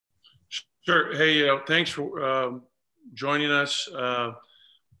Sure. Hey, thanks for joining us.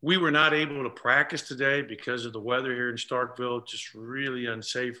 We were not able to practice today because of the weather here in Starkville. It's just really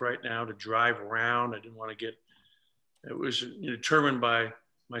unsafe right now to drive around. I didn't want to get, it was determined by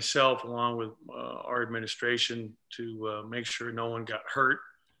myself along with our administration to make sure no one got hurt.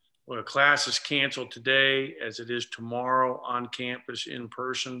 Well, class is canceled today as it is tomorrow on campus in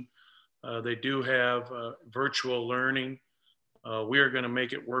person. They do have virtual learning. We are going to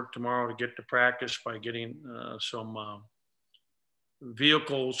make it work tomorrow to get to practice by getting some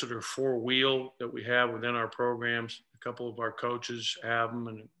vehicles that are four-wheel that we have within our programs. A couple of our coaches have them,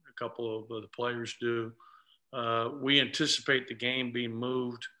 and a couple of the players do. We anticipate the game being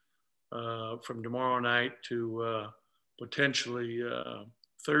moved from tomorrow night to potentially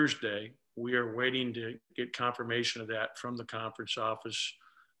Thursday. We are waiting to get confirmation of that from the conference office.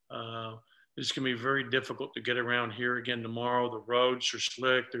 It's going to be very difficult to get around here again tomorrow. The roads are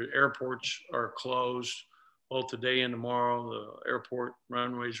slick. The airports are closed both today and tomorrow. The airport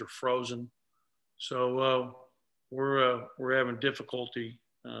runways are frozen. So we're having difficulty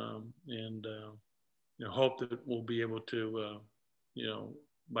and hope that we'll be able to,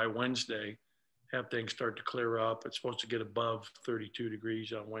 by Wednesday, have things start to clear up. It's supposed to get above 32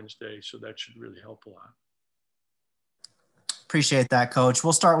 degrees on Wednesday, so that should really help a lot. Appreciate that, Coach.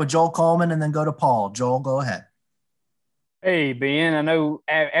 We'll start with Joel Coleman and then go to Paul. Joel, go ahead. Hey, Ben. I know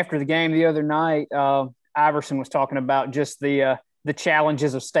after the game the other night, Iverson was talking about just the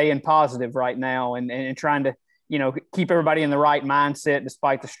challenges of staying positive right now and trying to, keep everybody in the right mindset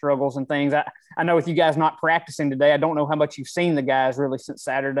despite the struggles and things. I know with you guys not practicing today, I don't know how much you've seen the guys really since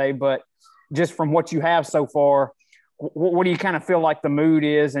Saturday, but just from what you have so far, what do you kind of feel like the mood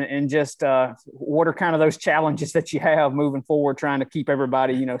is and just what are kind of those challenges that you have moving forward, trying to keep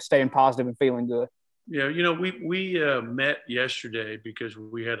everybody, staying positive and feeling good? Yeah, we met yesterday because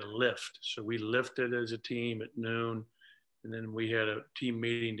we had a lift. So we lifted as a team at noon, and then we had a team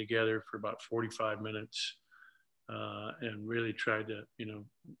meeting together for about 45 minutes and really tried to,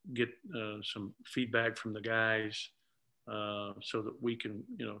 get some feedback from the guys so that we can,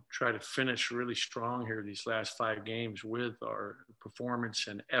 try to finish really strong here these last 5 games with our performance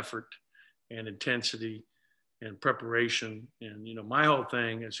and effort and intensity and preparation. And, my whole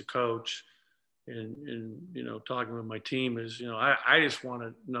thing as a coach and talking with my team is, I just want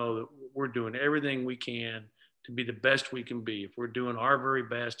to know that we're doing everything we can to be the best we can be. If we're doing our very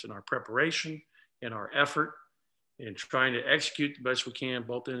best in our preparation and our effort and trying to execute the best we can,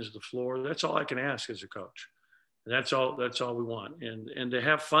 both ends of the floor, that's all I can ask as a coach. And that's all we want. And to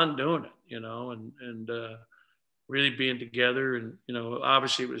have fun doing it, and really being together. And,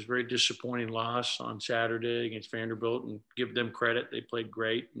 obviously it was a very disappointing loss on Saturday against Vanderbilt, and give them credit. They played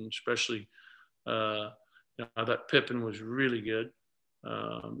great. And especially, I thought Pippen was really good.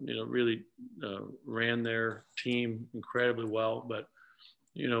 Really ran their team incredibly well. But,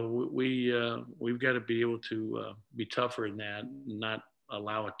 we've got to be able to be tougher in that and not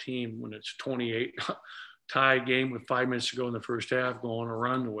allow a team when it's 28 tie game with 5 minutes to go in the first half go on a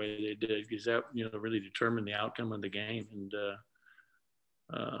run the way they did, because that really determined the outcome of the game. And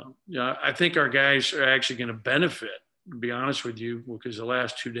I think our guys are actually going to benefit, to be honest with you, because the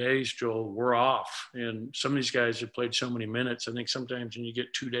last 2 days, Joel, we're off, and some of these guys have played so many minutes. I think sometimes when you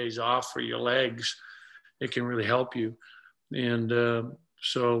get 2 days off for your legs, it can really help you. And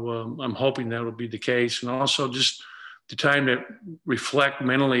so I'm hoping that'll be the case, and also just the time to reflect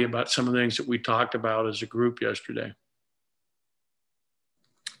mentally about some of the things that we talked about as a group yesterday.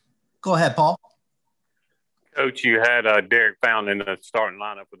 Go ahead, Paul. Coach, you had Derek Fountain in the starting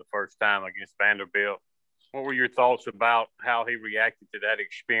lineup for the first time against Vanderbilt. What were your thoughts about how he reacted to that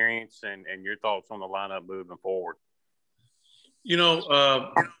experience and your thoughts on the lineup moving forward?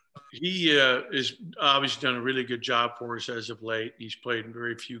 He is obviously done a really good job for us as of late. He's played in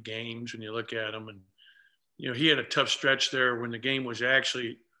very few games when you look at him, and he had a tough stretch there when the game was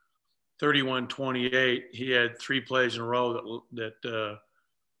actually 31-28. He had 3 plays in a row that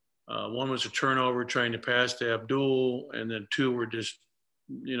one was a turnover trying to pass to Abdul, and then 2 were just,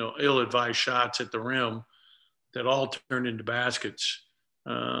 ill-advised shots at the rim that all turned into baskets.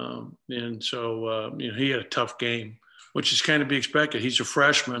 And so, he had a tough game, which is kind of be expected. He's a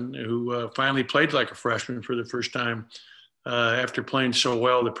freshman who finally played like a freshman for the first time after playing so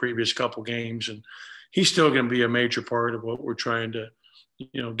well the previous couple games. And he's still going to be a major part of what we're trying to,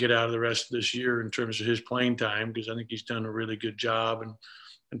 get out of the rest of this year in terms of his playing time, because I think he's done a really good job. And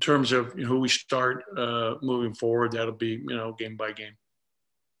in terms of who we start moving forward, that'll be, game by game.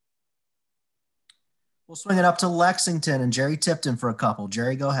 We'll swing it up to Lexington and Jerry Tipton for a couple.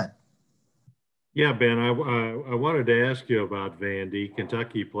 Jerry, go ahead. Yeah, Ben, I wanted to ask you about Vandy.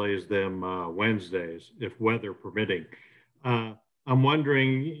 Kentucky plays them Wednesdays, if weather permitting. Uh, I'm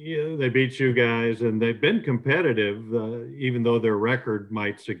wondering, they beat you guys, and they've been competitive, even though their record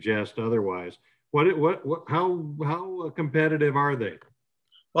might suggest otherwise. How competitive are they?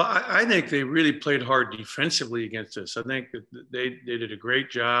 Well, I think they really played hard defensively against us. I think that they did a great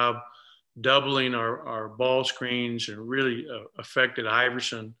job doubling our ball screens and really affected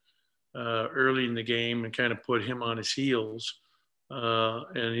Iverson early in the game and kind of put him on his heels.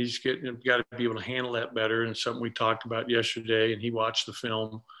 And he's got to be able to handle that better. And something we talked about yesterday, and he watched the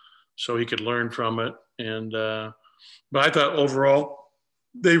film so he could learn from it. And but I thought overall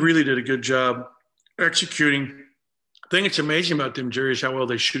they really did a good job executing. The thing that's amazing about them, Jerry, is how well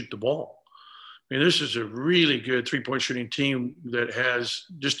they shoot the ball. I mean, this is a really good three-point shooting team that has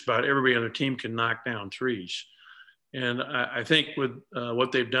just about everybody on their team can knock down threes. And I think with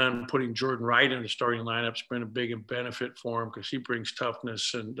what they've done, putting Jordan Wright in the starting lineup has been a big benefit for him because he brings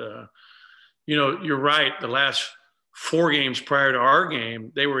toughness. And, you're right. The last 4 games prior to our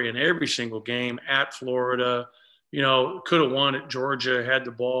game, they were in every single game at Florida. Could have won at Georgia, had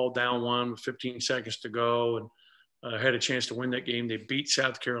the ball down one with 15 seconds to go, and had a chance to win that game. They beat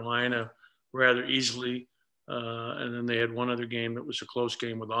South Carolina rather easily. And then they had one other game that was a close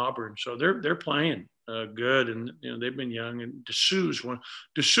game with Auburn. So they're playing good, and they've been young. And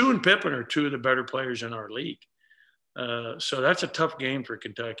Dessou and Pippen are 2 of the better players in our league. So that's a tough game for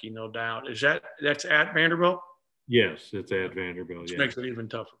Kentucky, no doubt. That's at Vanderbilt? Yes, it's at Vanderbilt. Which yes. makes it even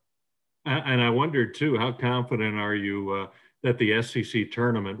tougher. And I wondered too, how confident are you that the SEC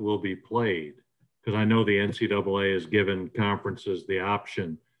tournament will be played? Because I know the NCAA has given conferences the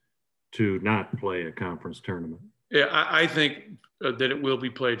option to not play a conference tournament. Yeah, I think that it will be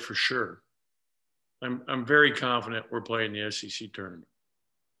played for sure. I'm very confident we're playing the SEC tournament.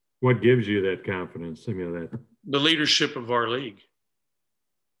 What gives you that confidence? I mean, the leadership of our league.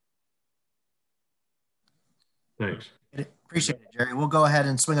 Thanks. Appreciate it, Jerry. We'll go ahead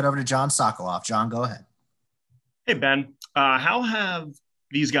and swing it over to John Sokoloff. John, go ahead. Hey, Ben. How have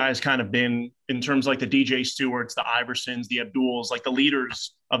these guys kind of been in terms like the DJ Stewarts, the Iversons, the Abduls, like the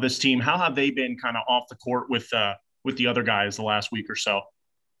leaders of this team? How have they been kind of off the court with the other guys the last week or so?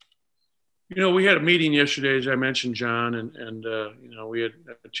 We had a meeting yesterday, as I mentioned, John, and we had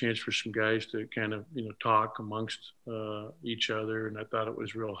a chance for some guys to kind of, talk amongst each other. And I thought it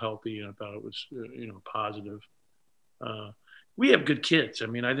was real healthy, and I thought it was, positive. We have good kids. I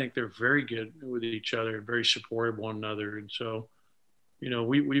mean, I think they're very good with each other, very supportive of one another. And so,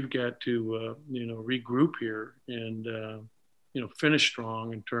 we've got to, regroup here and, finish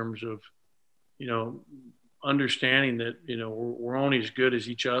strong in terms of, understanding that, we're only as good as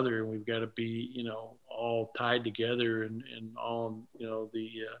each other, and we've got to be, all tied together and all, the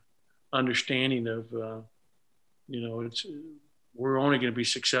understanding of, we're only going to be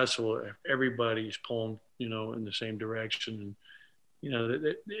successful if everybody's pulling, in the same direction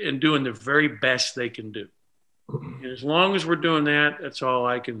and, and doing the very best they can do. And as long as we're doing that, that's all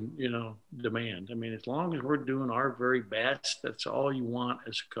I can, demand. I mean, as long as we're doing our very best, that's all you want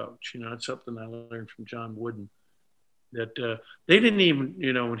as a coach. It's something I learned from John Wooden, that they didn't even,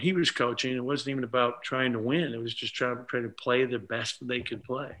 when he was coaching, it wasn't even about trying to win. It was just trying to play the best they could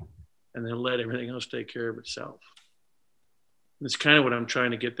play and then let everything else take care of itself. That's kind of what I'm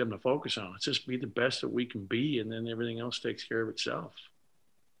trying to get them to focus on. It's just be the best that we can be, and then everything else takes care of itself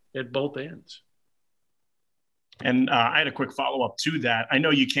at both ends. And I had a quick follow-up to that. I know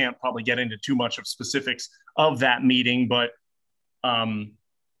you can't probably get into too much of specifics of that meeting, but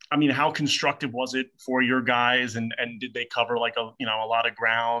how constructive was it for your guys, and did they cover like a lot of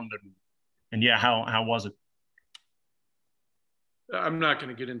ground, and yeah, how was it? I'm not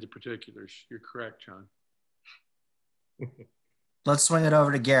going to get into particulars. You're correct, John. Let's swing it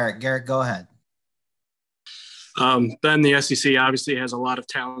over to Garrett. Garrett, go ahead. Ben, the SEC obviously has a lot of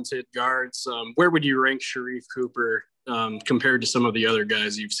talented guards. Where would you rank Sharif Cooper compared to some of the other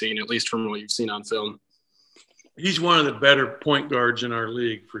guys you've seen, at least from what you've seen on film? He's one of the better point guards in our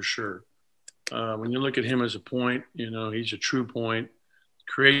league for sure. When you look at him as a point, he's a true point,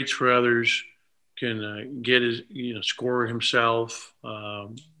 creates for others, can get his, score himself.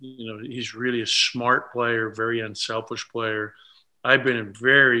 He's really a smart player, very unselfish player. I've been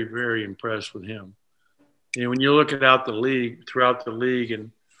very, very impressed with him. When you look throughout the league,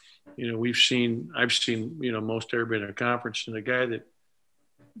 and I've seen most everybody in a conference, and the guy that,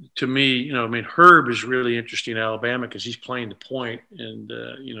 to me, Herb is really interesting in Alabama because he's playing the point, and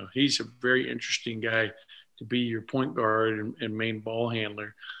he's a very interesting guy to be your point guard and main ball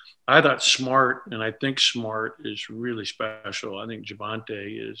handler. I thought Smart, and I think Smart is really special. I think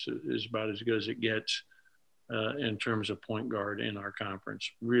Javante is about as good as it gets in terms of point guard in our conference.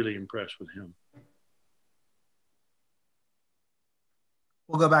 Really impressed with him.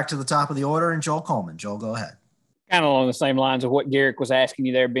 We'll go back to the top of the order and Joel Coleman. Joel, go ahead. Kind of along the same lines of what Garrick was asking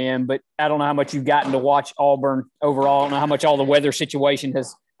you there, Ben, but I don't know how much you've gotten to watch Auburn overall. I don't know how much all the weather situation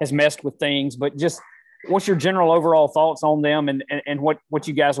has messed with things, but just what's your general overall thoughts on them and what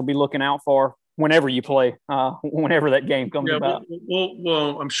you guys will be looking out for whenever you play, whenever that game comes about?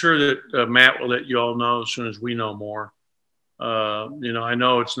 Well, I'm sure that Matt will let you all know as soon as we know more. I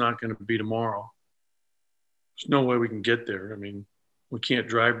know it's not going to be tomorrow. There's no way we can get there. I mean, we can't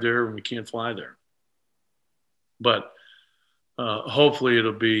drive there and we can't fly there. But hopefully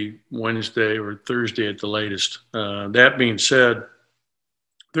it'll be Wednesday or Thursday at the latest. That being said,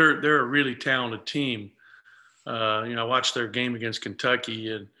 they're a really talented team. I watched their game against Kentucky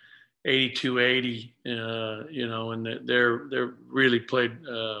and 82-80. And they're really played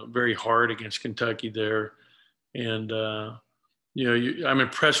very hard against Kentucky there. And I'm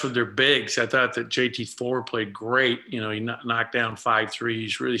impressed with their bigs. I thought that JT Thor played great. He knocked down 5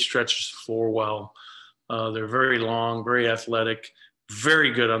 threes, really stretches the floor well. They're very long, very athletic,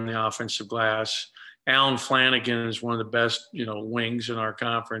 very good on the offensive glass. Alan Flanagan is one of the best, wings in our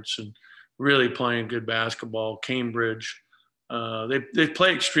conference and really playing good basketball. Cambridge, they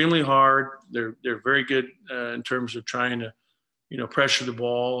play extremely hard. They're very good in terms of trying to, pressure the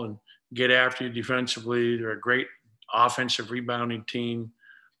ball and get after you defensively. They're a great offensive rebounding team.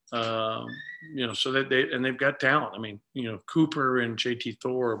 So that they've got talent. I mean, Cooper and JT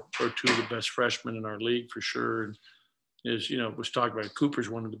Thor are 2 of the best freshmen in our league for sure. And was talked about, Cooper's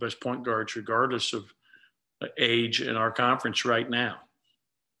one of the best point guards, regardless of age in our conference right now.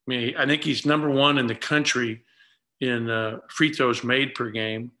 I mean, I think he's number 1 in the country in free throws made per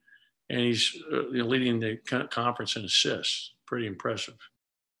game, and he's leading the conference in assists. Pretty impressive.